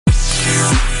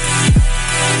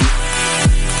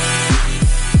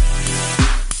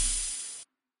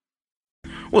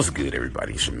What's good,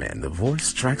 everybody? It's your man, the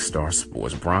voice, Trackstar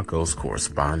Sports Broncos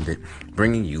correspondent,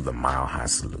 bringing you the Mile High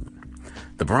Salute.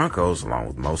 The Broncos, along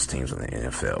with most teams in the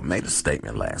NFL, made a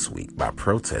statement last week by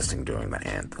protesting during the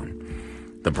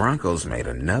anthem. The Broncos made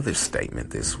another statement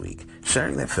this week,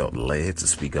 sharing they felt led to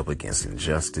speak up against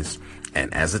injustice,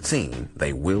 and as a team,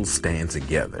 they will stand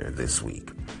together this week.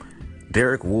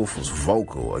 Derek Wolfe was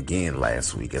vocal again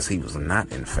last week as he was not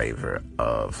in favor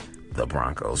of the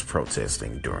Broncos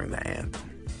protesting during the anthem.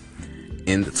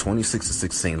 In the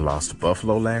 26-16 loss to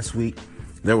Buffalo last week,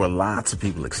 there were lots of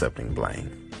people accepting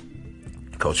blame.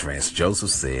 Coach Vance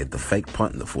Joseph said the fake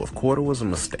punt in the fourth quarter was a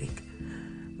mistake.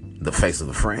 The face of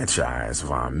the franchise,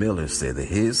 Von Miller, said that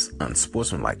his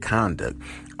unsportsmanlike conduct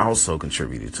also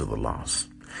contributed to the loss.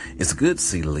 It's good to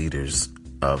see leaders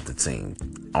of the team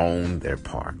own their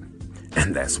part.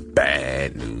 And that's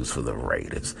bad news for the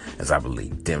Raiders, as I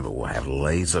believe Denver will have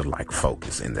laser-like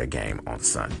focus in their game on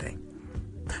Sunday.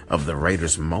 Of the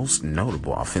Raiders' most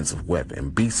notable offensive weapon,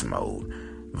 Beast Mode,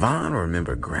 Von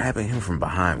remembered grabbing him from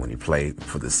behind when he played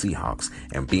for the Seahawks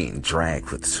and being dragged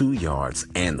for 2 yards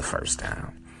and the first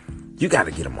down. You got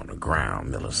to get him on the ground,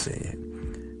 Miller said.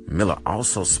 Miller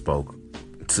also spoke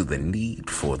to the need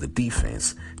for the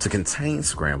defense to contain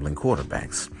scrambling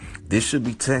quarterbacks. This should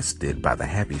be tested by the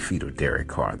happy feet of Derek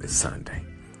Carr this Sunday.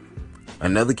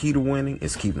 Another key to winning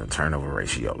is keeping the turnover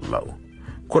ratio low.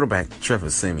 Quarterback Trevor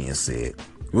Siemian said,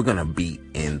 "We're going to be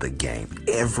in the game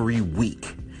every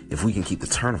week if we can keep the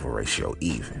turnover ratio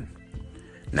even."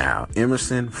 Now,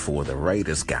 Emerson for the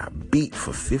Raiders got beat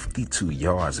for 52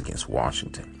 yards against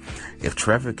Washington. If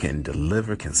Trevor can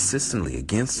deliver consistently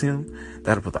against him,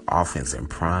 that'll put the offense in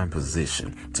prime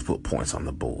position to put points on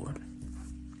the board.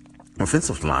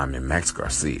 Offensive lineman Max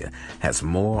Garcia has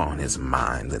more on his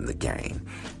mind than the game,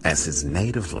 as his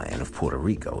native land of Puerto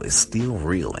Rico is still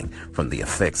reeling from the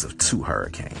effects of 2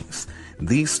 hurricanes.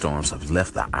 These storms have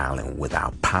left the island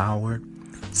without power,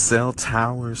 cell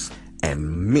towers, and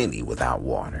many without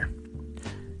water.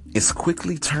 It's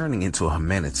quickly turning into a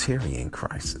humanitarian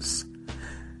crisis.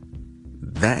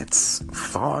 That's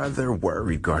farther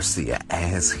worried Garcia,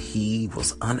 as he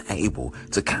was unable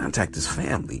to contact his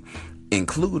family,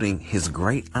 including his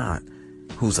great aunt,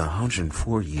 who's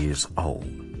 104 years old.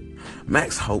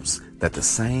 Max hopes that the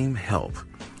same help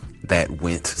that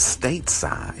went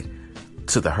stateside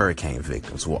to the hurricane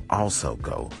victims will also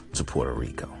go to Puerto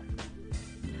Rico.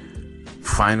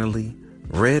 Finally,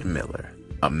 Red Miller,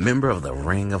 a member of the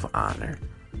Ring of Honor,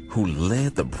 who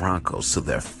led the Broncos to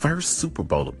their first Super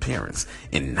Bowl appearance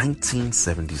in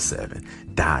 1977,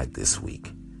 died this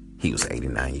week. He was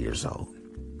 89 years old.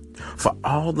 For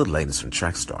all the latest from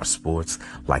Trackstar Sports,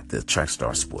 like the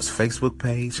Trackstar Sports Facebook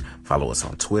page, follow us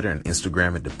on Twitter and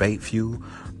Instagram at Debate Fuel,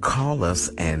 call us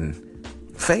and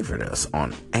favorite us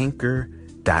on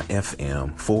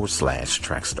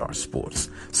anchor.fm/Trackstar Sports.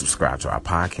 Subscribe to our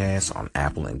podcast on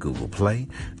Apple and Google Play.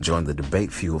 Join the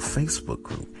Debate Fuel Facebook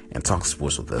group and talk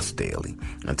sports with us daily.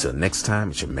 Until next time,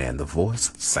 it's your man, The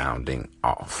Voice, sounding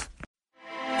off.